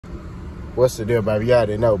What's the deal, baby? You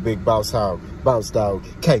already know. Big Boss Hogg, Boss Dog,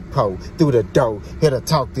 Cake Po, through the door, here to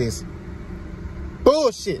talk this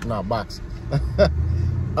bullshit. Not boxing.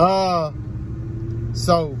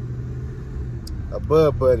 So a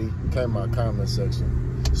bud buddy came in my comment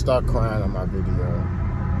section, start crying on my video,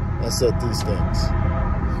 and said these things.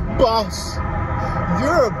 Boss,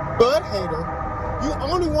 you're a bud hater. You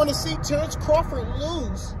only want to see Terrence Crawford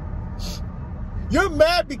lose. You're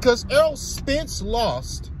mad because Errol Spence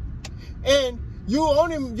lost. And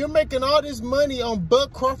you're making all this money on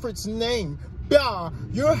Bud Crawford's name. Bah,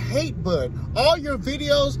 you're hate Bud. All your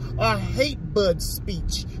videos are hate Bud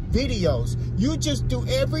speech videos. You just do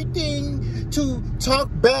everything to talk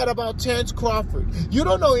bad about Terrence Crawford. You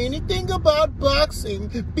don't know anything about boxing.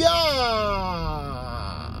 Bah.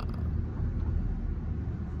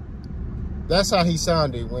 That's how he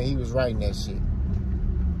sounded when he was writing that shit.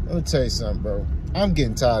 Let me tell you something, bro. I'm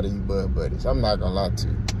getting tired of you Bud buddies. I'm not gonna lie to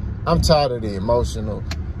you. I'm tired of the emotional.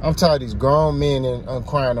 I'm tired of these grown men and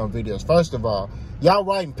crying on videos. First of all, y'all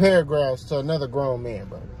writing paragraphs to another grown man,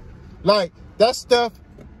 bro. Like, that stuff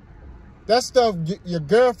your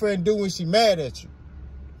girlfriend do when she mad at you.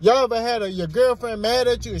 Y'all ever had your girlfriend mad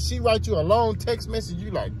at you and she write you a long text message?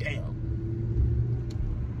 You like, damn.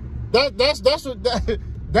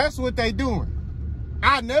 That's what they doing.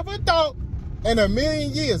 I never thought in a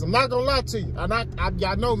million years, I'm not gonna lie to you, and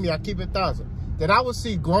y'all know me, I keep it 1,000, that I would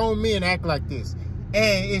see grown men act like this.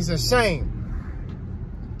 And it's a shame.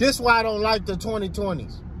 This is why I don't like the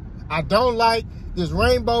 2020s. I don't like this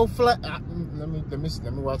rainbow flag. Let me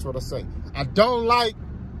watch what I say. I don't like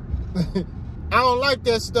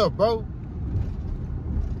that stuff, bro.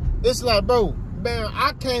 It's like, bro, man,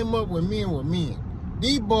 I came up with men.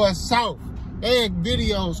 These boys soft. They had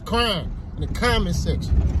videos crying in the comment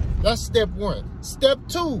section. That's step 1. Step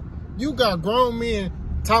 2, you got grown men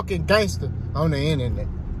talking gangster on the internet.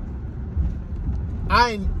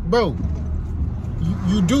 Bro,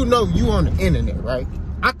 you do know you on the internet, right?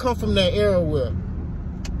 I come from that era where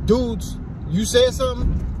dudes, you said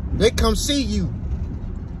something, they come see you.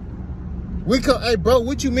 Hey, bro,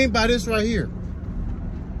 what you mean by this right here?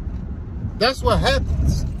 That's what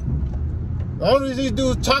happens. The only reason these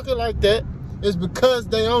dudes talking like that is because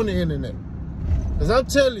they on the internet. Because I'm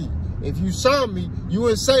telling you, if you saw me, you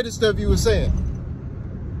wouldn't say the stuff you were saying.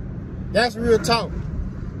 That's real talk.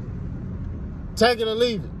 Take it or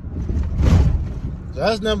leave it. So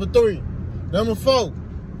that's number 3. Number 4,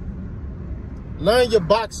 learn your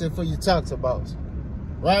boxing before you talk to boss.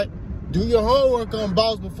 Right? Do your homework on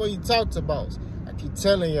boss before you talk to boss. I keep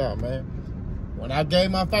telling y'all, man. When I gave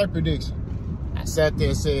my fight prediction, I sat there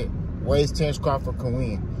and said, ways Terrence Crawford can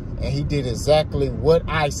win. And he did exactly what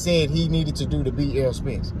I said he needed to do to beat Errol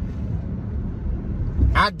Spence.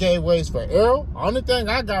 I gave ways for Errol. Only thing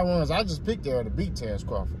I got wrong is I just picked Errol to beat Terrence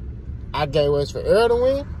Crawford. I gave ways for Errol to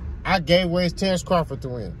win. I gave ways Terrence Crawford to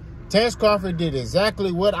win. Terrence Crawford did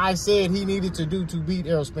exactly what I said he needed to do to beat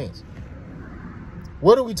Errol Spence.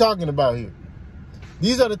 What are we talking about here?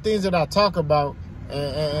 These are the things that I talk about,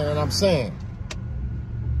 and I'm saying.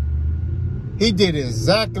 He did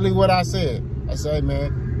exactly what I said. I say,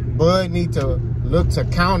 man, Bud need to look to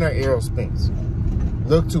counter Errol Spence.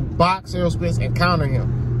 Look to box Errol Spence and counter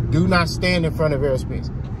him. Do not stand in front of Errol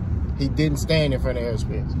Spence. He didn't stand in front of Errol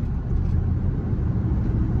Spence.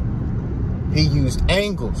 He used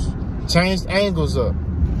angles, changed angles up,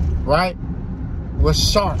 right? Was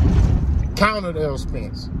sharp, countered Errol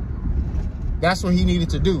Spence. That's what he needed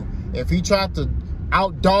to do. If he tried to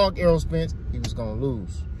outdog Errol Spence, he was going to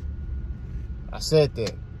lose. I said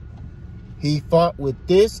that. He fought with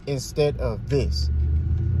this instead of this.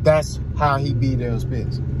 That's how he beat Errol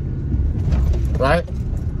Spence. Right?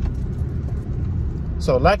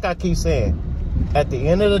 So like I keep saying, at the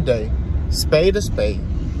end of the day, spade a spade.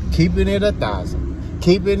 Keeping it 1,000.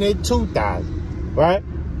 Keeping it 2,000. Right?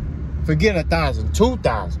 Forget 1,000.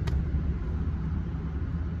 2,000.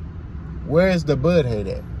 Where's the Bud hate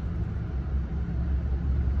at?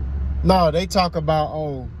 No, they talk about,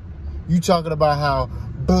 oh, you talking about how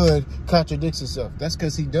Bud contradicts himself. That's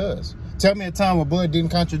because he does. Tell me a time where Bud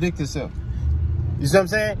didn't contradict himself. You see what I'm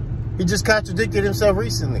saying? He just contradicted himself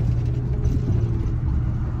recently.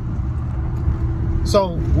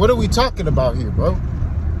 So, what are we talking about here, bro?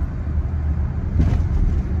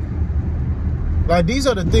 Like, these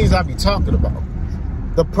are the things I be talking about.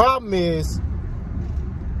 The problem is,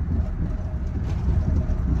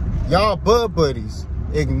 y'all Bud buddies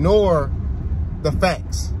ignore the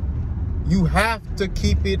facts. You have to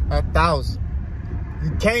keep it 1,000.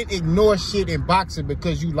 You can't ignore shit in boxing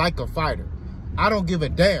because you like a fighter. I don't give a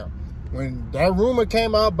damn. When that rumor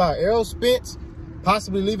came out about Errol Spence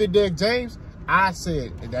possibly leaving Derrick James, I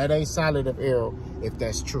said that ain't solid of Errol if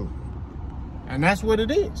that's true. And that's what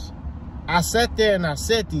it is. I sat there and I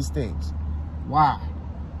said these things. Why?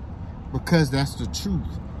 Because that's the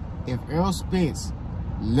truth. If Errol Spence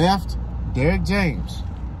left Derrick James,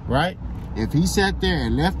 right? If he sat there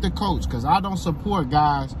and left the coach, because I don't support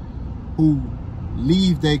guys who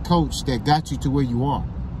leave their coach that got you to where you are.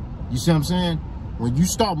 You see what I'm saying? When you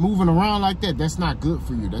start moving around like that, that's not good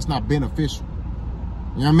for you. That's not beneficial.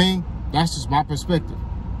 You know what I mean? That's just my perspective.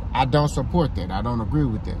 I don't support that. I don't agree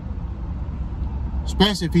with that.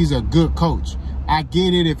 Especially if he's a good coach. I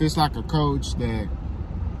get it if it's like a coach that,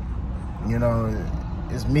 you know,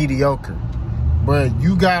 is mediocre. But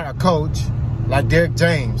you got a coach like Derrick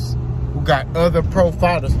James who got other pro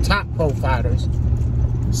fighters, top pro fighters,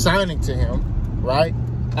 signing to him, right?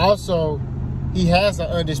 Also, he has an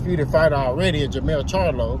undisputed fighter already in Jamel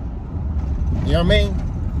Charlo. You know what I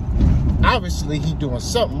mean? Obviously, he doing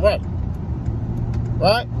something right.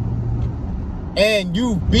 Right? And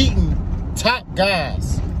you've beaten top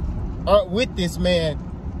guys with this man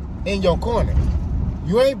in your corner.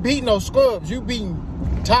 You ain't beating no scrubs. You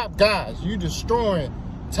beating top guys. You destroying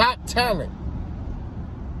top talent.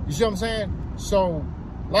 You see what I'm saying? So,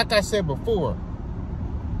 like I said before,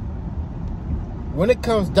 when it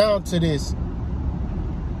comes down to this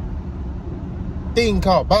thing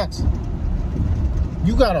called boxing,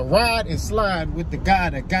 you gotta ride and slide with the guy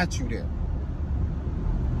that got you there.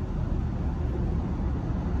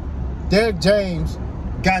 Derrick James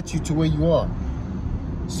got you to where you are.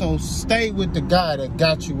 So stay with the guy that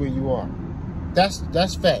got you where you are.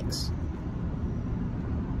 That's facts.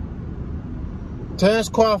 Terrence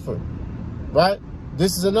Crawford, right?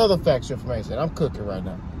 This is another factual information. I'm cooking right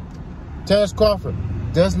now. Terrence Crawford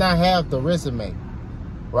does not have the resume,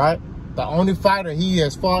 right? The only fighter he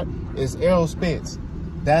has fought is Errol Spence.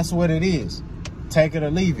 That's what it is. Take it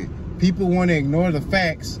or leave it. People want to ignore the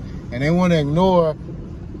facts, and they want to ignore,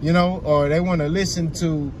 you know, or they want to listen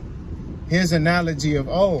to his analogy of,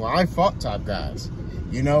 oh, I fought top guys.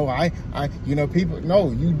 You know, you know, people,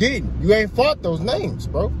 no, you didn't. You ain't fought those names,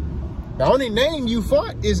 bro. The only name you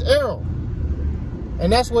fought is Errol.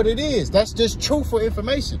 And that's what it is. That's just truthful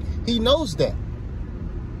information. He knows that.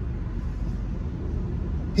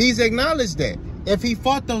 He's acknowledged that. If he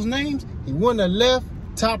fought those names, he wouldn't have left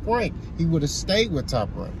Top Rank. He would have stayed with Top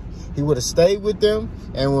Rank. He would have stayed with them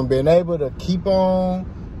and would have been able to keep on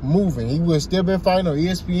moving. He would have still been fighting on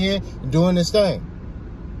ESPN, doing this thing.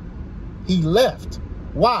 He left.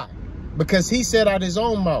 Why? Because he said out his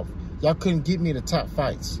own mouth, y'all couldn't get me the top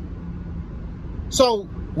fights. So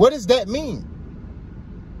what does that mean?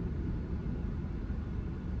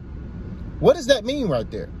 What does that mean right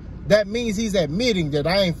there? That means he's admitting that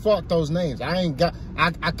I ain't fought those names.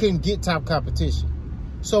 I couldn't get top competition.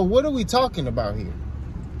 So what are we talking about here?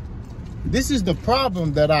 This is the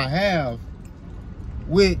problem that I have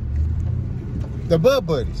with the Bud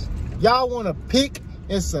Buddies. Y'all want to pick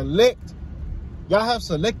and select. Y'all have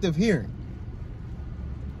selective hearing.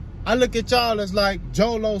 I look at y'all as like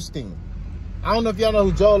Joel Osteen. I don't know if y'all know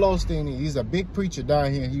who Joel Osteen is. He's a big preacher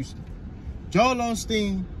down here in Houston. Joel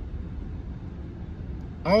Osteen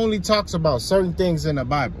only talks about certain things in the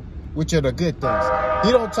Bible, which are the good things.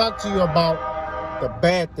 He don't talk to you about the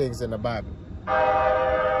bad things in the Bible.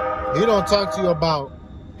 He don't talk to you about,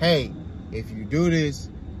 hey, if you do this,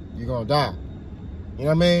 you're gonna die. You know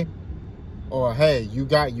what I mean? Or hey, you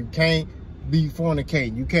can't be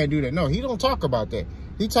fornicating. You can't do that. No, he don't talk about that.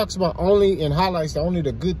 He talks about only and highlights only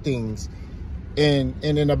the good things in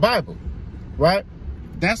the Bible, right?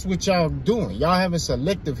 That's what y'all doing. Y'all having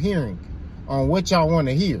selective hearing on what y'all want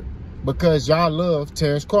to hear because y'all love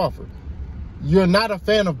Terrence Crawford. You're not a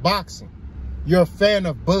fan of boxing. You're a fan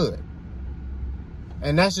of Bud.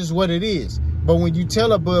 And that's just what it is. But when you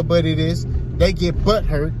tell a Bud Buddy this, they get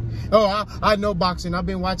butthurt. Oh, I know boxing. I've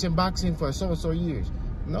been watching boxing for so-and-so years.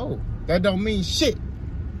 No, that don't mean shit.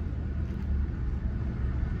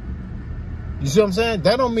 You see what I'm saying?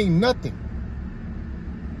 That don't mean nothing.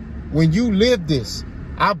 When you live this,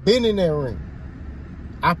 I've been in that ring.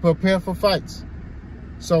 I prepare for fights.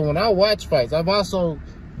 So when I watch fights, I've also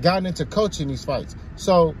gotten into coaching these fights.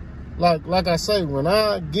 So like I say, when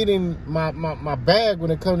I get in my bag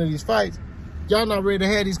when it comes to these fights, y'all not ready to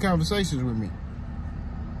have these conversations with me.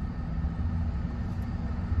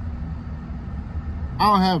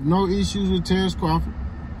 I don't have no issues with Terrence Crawford.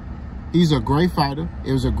 He's a great fighter.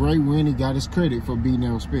 It was a great win. He got his credit for beating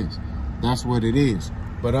Errol Spence. That's what it is.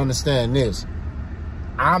 But understand this.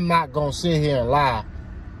 I'm not going to sit here and lie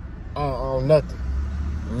on nothing.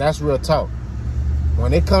 And that's real talk.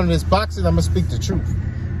 When it comes to this boxing, I'm going to speak the truth.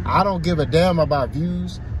 I don't give a damn about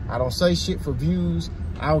views. I don't say shit for views.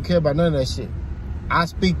 I don't care about none of that shit. I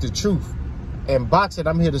speak the truth. In boxing,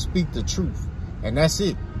 I'm here to speak the truth. And that's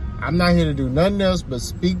it. I'm not here to do nothing else but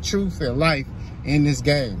speak truth and life in this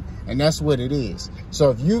game. And that's what it is.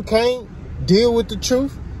 So if you can't deal with the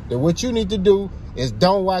truth, then what you need to do is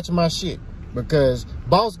don't watch my shit. Because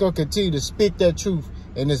Boss gonna continue to speak that truth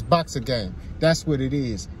in this boxing game. That's what it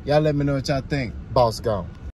is. Y'all let me know what y'all think. Boss gone.